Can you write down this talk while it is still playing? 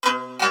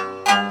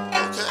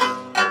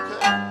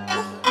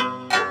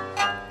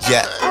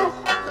Yeah.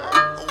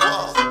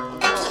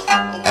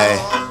 Hey.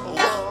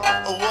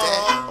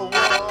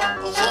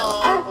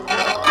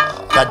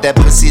 Got that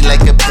pussy like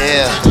a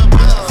pill.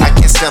 I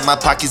can't stand my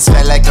pockets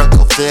fat like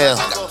Uncle Phil.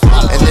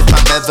 And if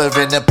I'm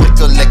ever in a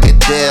pickle like a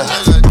deal,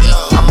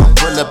 I'ma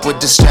pull up with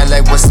the strap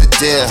like what's the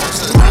deal?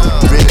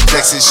 Real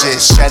Texas shit,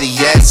 shawty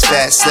ass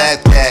fat,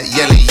 slap that,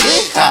 yelling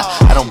yeah.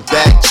 I don't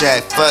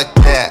backtrack, fuck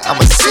that,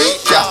 I'ma see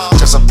y'all.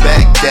 Just some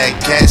Baghdad,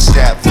 cash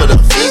out for the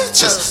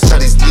features.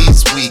 Shawty's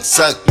knees weak,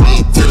 suck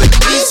me till the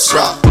knees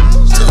drop.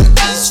 Till the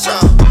knees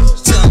drop,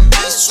 till the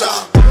knees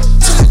drop,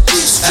 till the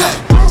knees drop,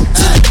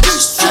 till the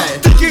knees drop.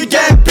 Think you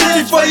get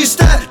busy before you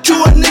start to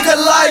a nigga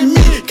like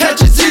me.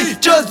 Catch a Z,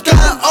 just got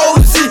an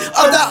OZ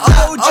of that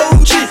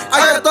OG.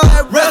 I got the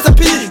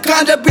recipe,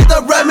 kinda be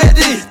the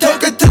remedy.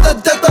 Took it to the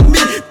death of me,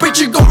 bitch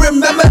you gon'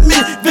 remember me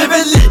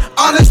vividly.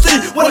 Honestly,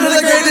 one of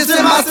the greatest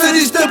in my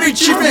city. Still be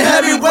cheap and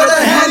heavy, where the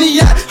Henny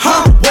at?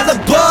 Huh? Where the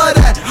bud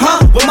at?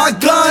 Huh? Where my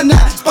gun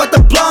at? Spot the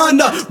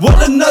blonde up,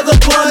 what another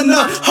one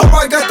up? Oh,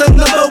 I got the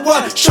number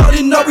one,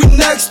 shorty know we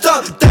next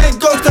up. Dank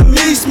goes to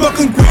me,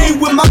 smoking green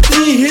with my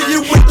team. Hit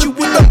you with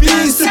the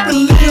beans,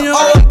 sipping lean.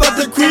 All about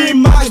the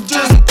cream, I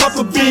just pop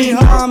a bean,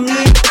 homie.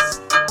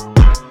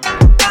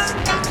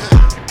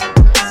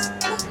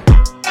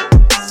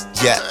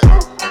 Yeah.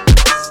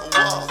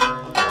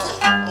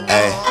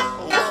 Hey.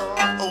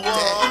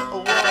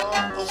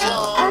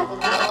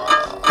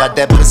 Got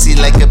that pussy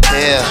like a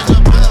pill.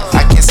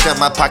 I can't stand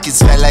my pockets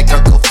fat like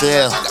Uncle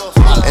Phil.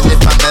 And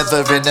if I'm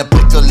ever in a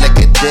pickle like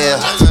a deal,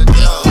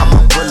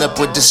 I'ma pull up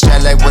with the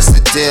strap like what's the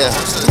deal?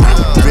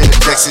 Real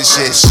Texas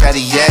shit,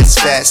 shawty ass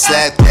fat,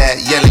 slap that,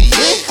 yelling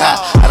yeah.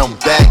 I don't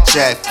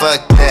backtrack,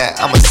 fuck that,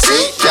 I'ma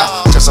see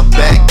y'all. Just some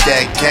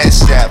Baghdad,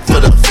 cash out for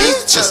the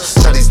features.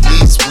 Shawty's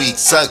knees weak,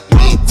 suck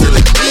me till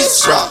the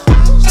knees drop.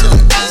 Till the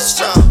knees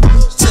drop,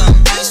 till the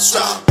knees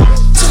drop,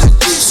 till the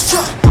knees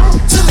drop,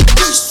 till the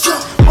knees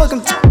drop.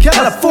 Welcome to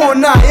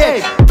California,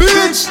 hey,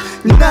 bitch.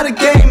 You're not a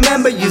gang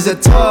member, you're a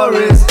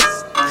tourist.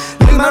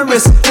 Look at my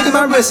wrist, look at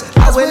my wrist.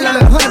 I weigh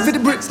like 150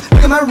 bricks.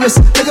 Look at my wrist,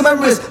 look at my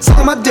wrist. Suck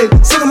on my dick,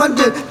 suck on my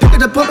dick. Pick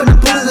it up, pump it,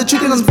 and put it in the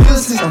trick and I'm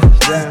feeling.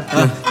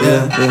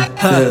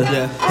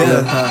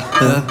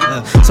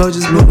 So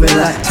just moving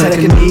like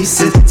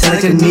telekinesis,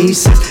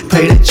 telekinesis.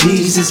 Pray to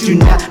Jesus, you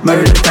not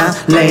murder found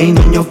laying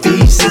in your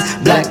feces.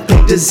 Black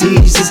plague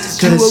diseases,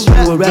 cause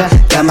you a rap.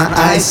 Got my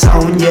ice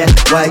on, yeah.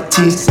 White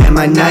teeth and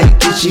my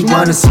Nike. She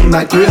wanna see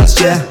my grills,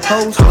 yeah.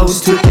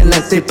 Hoes tweaking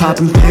like they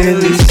poppin'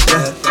 pillies,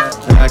 yeah.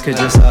 I could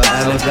just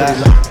add that.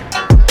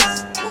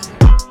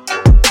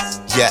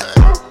 Yeah.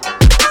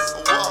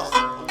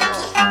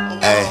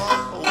 Hey.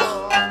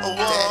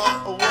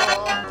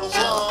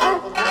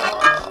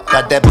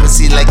 Got that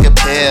pussy like a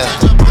pill.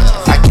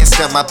 I can't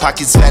stand my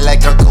pockets fat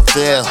like Uncle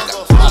Phil.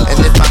 And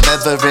if I'm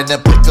ever in a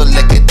pickle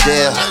like a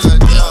deal,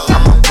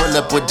 I'ma pull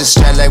up with the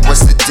strap like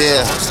what's the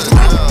deal?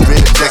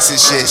 Real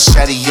Texas shit,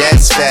 shawty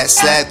ass fat,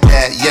 slap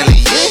that, yelling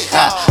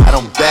yeah. I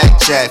don't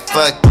backtrack,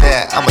 fuck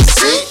that, I'ma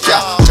see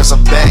y'all. Just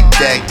some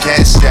Baghdad,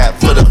 cash out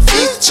for the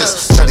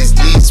features. Shawty's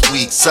knees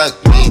weak, suck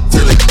me till